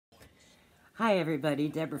Hi everybody,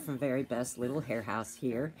 Deborah from Very Best Little Hair House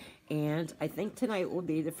here, and I think tonight will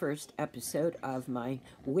be the first episode of my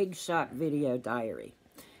Wig Shop Video Diary.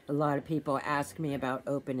 A lot of people ask me about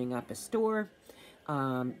opening up a store,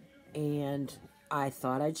 and I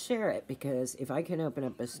thought I'd share it because if I can open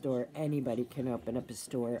up a store, anybody can open up a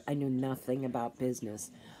store. I knew nothing about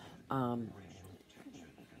business.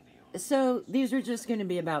 So these are just going to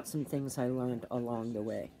be about some things I learned along the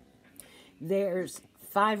way. There's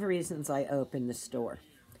 5 reasons I opened the store.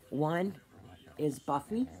 One is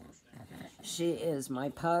Buffy. She is my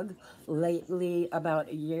pug. Lately, about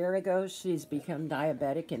a year ago, she's become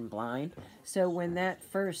diabetic and blind. So when that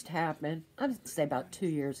first happened, I would say about 2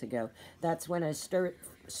 years ago, that's when I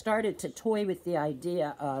started to toy with the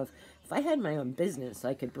idea of, if I had my own business,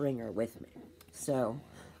 I could bring her with me. So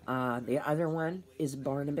the other one is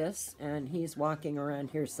Barnabas, and he's walking around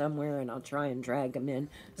here somewhere, and I'll try and drag him in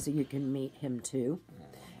so you can meet him too.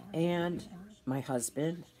 And my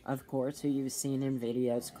husband, of course, who you've seen in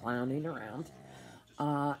videos clowning around.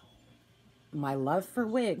 My love for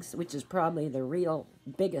wigs, which is probably the real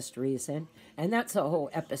biggest reason, and that's a whole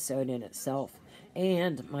episode in itself.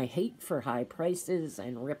 And my hate for high prices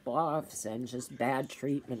and rip-offs and just bad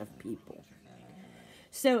treatment of people.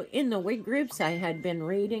 So in the wig groups, I had been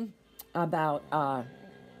reading about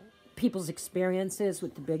people's experiences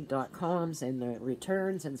with the big.coms and the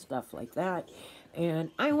returns and stuff like that.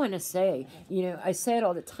 And I want to say, I say it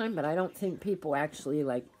all the time, but I don't think people actually,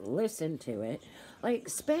 listen to it.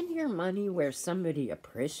 Spend your money where somebody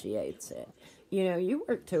appreciates it. You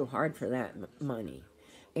work too hard for that money.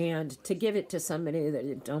 And to give it to somebody that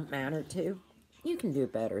it don't matter to, you can do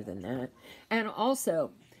better than that. And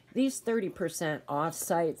also, these 30% off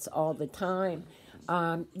sites all the time,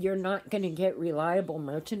 you're not going to get reliable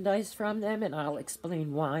merchandise from them, and I'll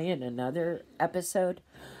explain why in another episode.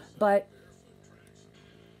 But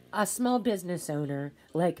a small business owner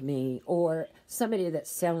like me, or somebody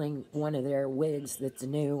that's selling one of their wigs that's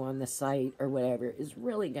new on the site or whatever, is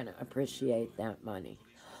really going to appreciate that money.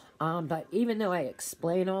 But even though I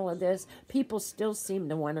explain all of this, people still seem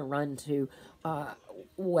to want to run to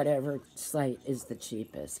whatever site is the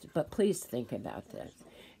cheapest. But please think about this.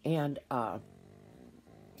 And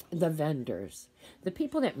the vendors, the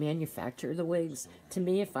people that manufacture the wigs, to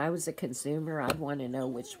me, if I was a consumer, I'd want to know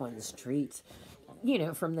which ones treat,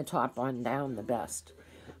 from the top on down the best.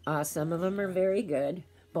 Some of them are very good,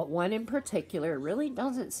 but one in particular really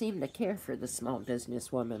doesn't seem to care for the small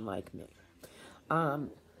businesswoman like me.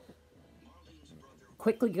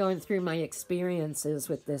 Quickly going through my experiences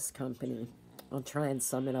with this company. I'll try and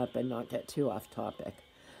sum it up and not get too off topic.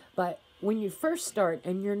 But when you first start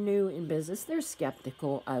and you're new in business, they're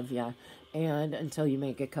skeptical of you. And until you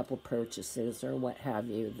make a couple purchases or what have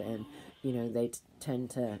you, then, they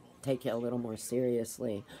tend to take you a little more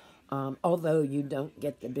seriously. Although you don't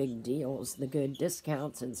get the big deals, the good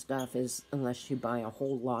discounts and stuff is unless you buy a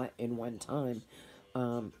whole lot in one time.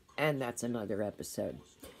 And that's another episode.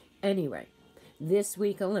 Anyway, this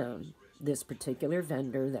week alone, this particular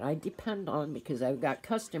vendor that I depend on because I've got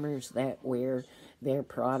customers that wear their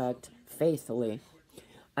product faithfully.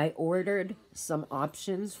 I ordered some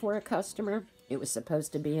options for a customer. It was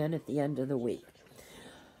supposed to be in at the end of the week.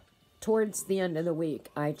 Towards the end of the week,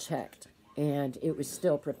 I checked, and it was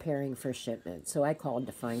still preparing for shipment. So I called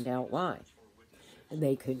to find out why.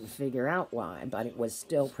 They couldn't figure out why, but it was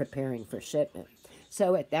still preparing for shipment.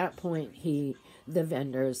 So at that point, the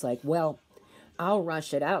vendor is like, well, I'll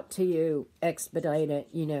rush it out to you, expedite it,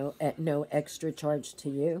 at no extra charge to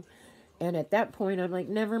you. And at that point, I'm like,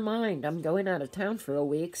 never mind. I'm going out of town for a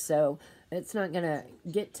week, so it's not going to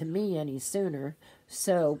get to me any sooner.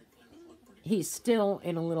 So he's still,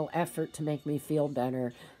 in a little effort to make me feel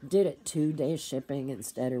better, did it 2-day shipping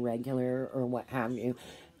instead of regular or what have you.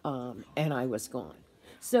 And I was gone.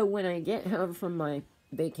 So when I get home from my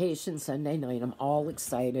vacation Sunday night, I'm all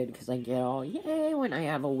excited because I get all, yay, when I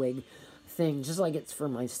have a wig thing, just like it's for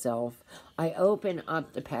myself. I open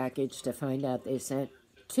up the package to find out they sent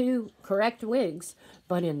 2 correct wigs,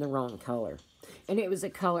 but in the wrong color. And it was a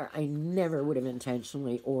color I never would have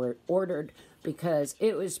intentionally ordered because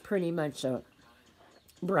it was pretty much a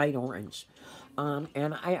bright orange.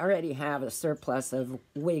 And I already have a surplus of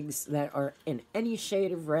wigs that are in any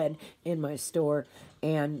shade of red in my store,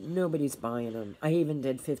 and nobody's buying them. I even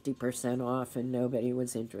did 50% off, and nobody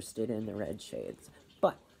was interested in the red shades.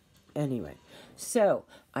 But anyway, so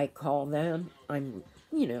I call them. I'm,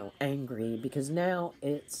 angry because now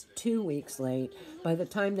it's 2 weeks late. By the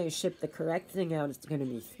time they ship the correct thing out, it's going to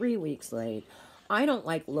be 3 weeks late. I don't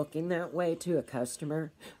like looking that way to a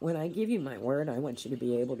customer. When I give you my word, I want you to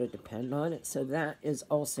be able to depend on it. So that is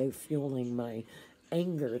also fueling my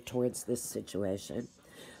anger towards this situation.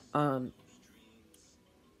 And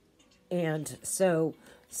so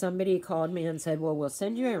somebody called me and said, well, we'll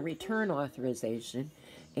send you a return authorization,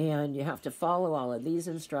 and you have to follow all of these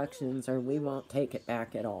instructions or we won't take it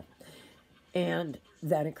back at all. And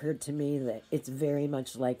that occurred to me that it's very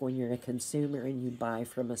much like when you're a consumer and you buy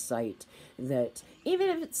from a site that, even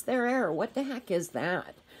if it's their error, what the heck is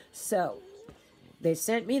that? So they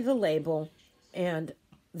sent me the label, and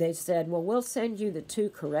they said, well, we'll send you the 2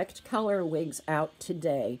 correct color wigs out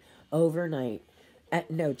today, overnight, at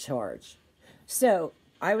no charge. So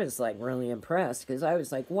I was like really impressed, because I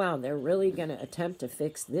was like, wow, they're really going to attempt to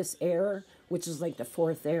fix this error, which is like the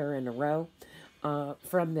 4th error in a row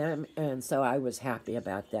from them. And so I was happy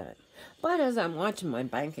about that. But as I'm watching my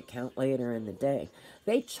bank account later in the day,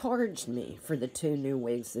 they charged me for the 2 new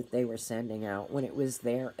wigs that they were sending out when it was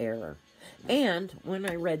their error. And when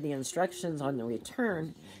I read the instructions on the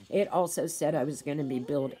return, it also said I was going to be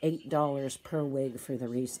billed $8 per wig for the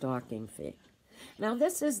restocking fee. Now,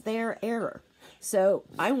 this is their error. So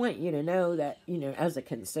I want you to know that, you know, as a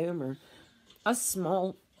consumer, us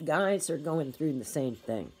small guys are going through the same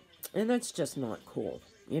thing. And that's just not cool.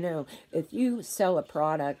 You know, if you sell a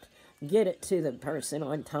product, get it to the person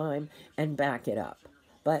on time and back it up.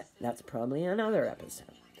 But that's probably another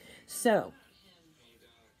episode. So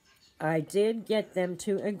I did get them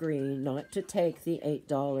to agree not to take the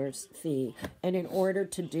 $8 fee, and in order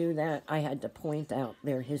to do that, I had to point out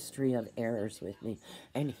their history of errors with me.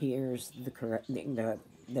 And here's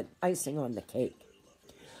the icing on the cake.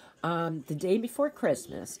 The day before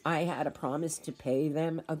Christmas, I had a promise to pay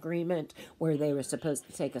them agreement where they were supposed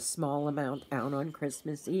to take a small amount out on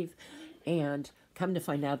Christmas Eve, and come to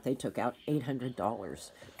find out they took out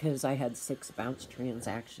 $800 because I had 6 bounce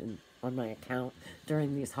transactions on my account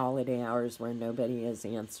during these holiday hours where nobody is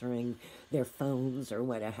answering their phones or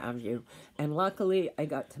what have you. And luckily, I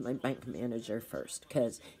got to my bank manager first,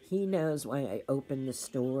 because he knows why I opened the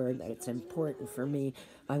store, that it's important for me.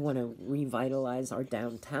 I want to revitalize our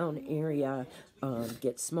downtown area,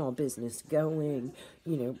 get small business going,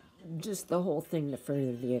 you know, just the whole thing to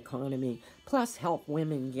further the economy, plus help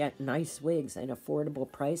women get nice wigs at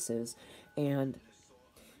affordable prices. And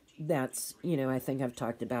that's, you know, I think I've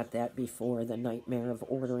talked about that before, the nightmare of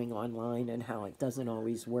ordering online and how it doesn't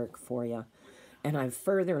always work for you. And I've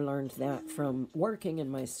further learned that from working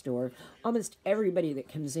in my store. Almost everybody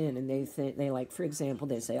that comes in and they like, for example,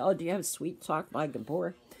 they say, oh, do you have Sweet Talk by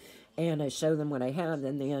Gabor? And I show them what I have,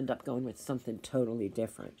 then they end up going with something totally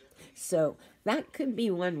different. So that could be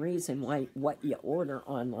one reason why what you order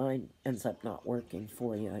online ends up not working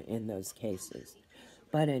for you in those cases.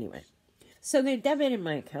 But anyway. So they debited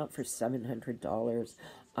my account for $700.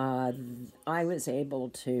 I was able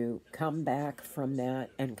to come back from that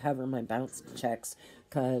and cover my bounce checks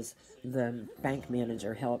because the bank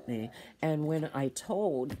manager helped me. And when I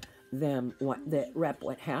told them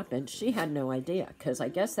what happened, she had no idea, because I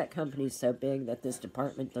guess that company's so big that this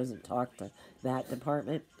department doesn't talk to that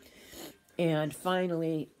department. And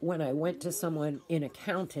finally, when I went to someone in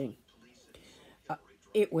accounting,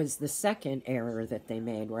 it was the second error that they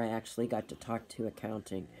made where I actually got to talk to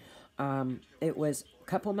accounting. It was a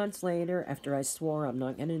couple months later, after I swore I'm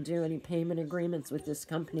not going to do any payment agreements with this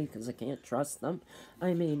company because I can't trust them.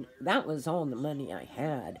 I mean, that was all the money I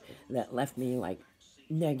had that left me like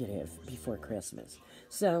negative before Christmas.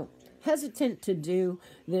 So hesitant to do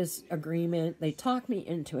this agreement. They talked me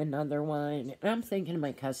into another one. And I'm thinking to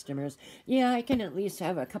my customers, yeah, I can at least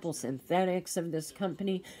have a couple synthetics of this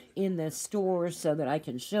company in the store so that I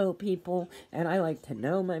can show people. And I like to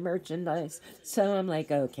know my merchandise. So I'm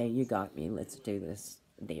like, okay, you got me. Let's do this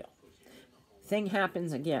deal. Thing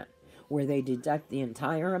happens again where they deduct the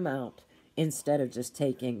entire amount instead of just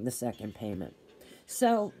taking the second payment.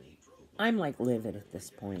 So I'm like livid at this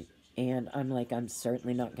point. And I'm like, I'm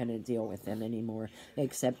certainly not going to deal with them anymore,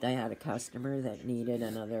 except I had a customer that needed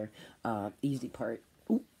another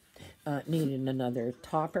needed another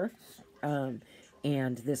topper.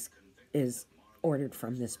 And this is ordered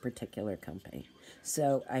from this particular company.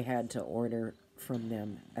 So I had to order from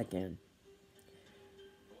them again.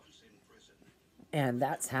 And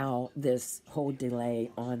that's how this whole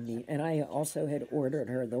delay on the... And I also had ordered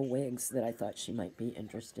her the wigs that I thought she might be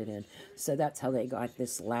interested in. So that's how they got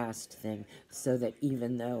this last thing. So that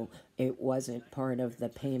even though it wasn't part of the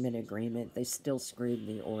payment agreement, they still screwed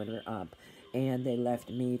the order up. And they left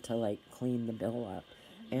me to, like, clean the bill up.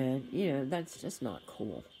 And, you know, that's just not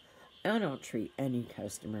cool. I don't treat any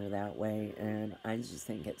customer that way. And I just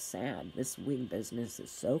think it's sad. This wig business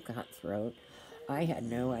is so cutthroat. I had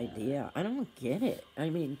no idea. I don't get it. I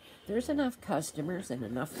mean, there's enough customers and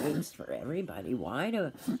enough wigs for everybody. Why do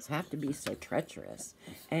it have to be so treacherous?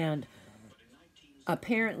 And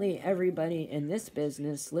apparently everybody in this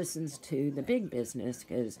business listens to the big business,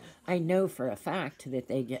 because I know for a fact that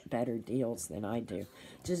they get better deals than I do.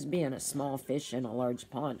 Just being a small fish in a large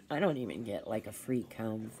pond, I don't even get like a free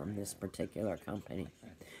comb from this particular company.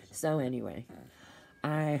 So anyway,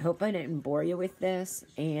 I hope I didn't bore you with this,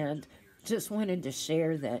 and just wanted to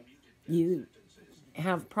share that you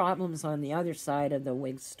have problems on the other side of the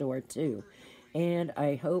wig store too. And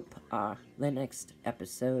I hope the next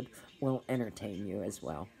episode will entertain you as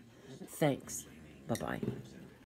well. Thanks. Bye-bye.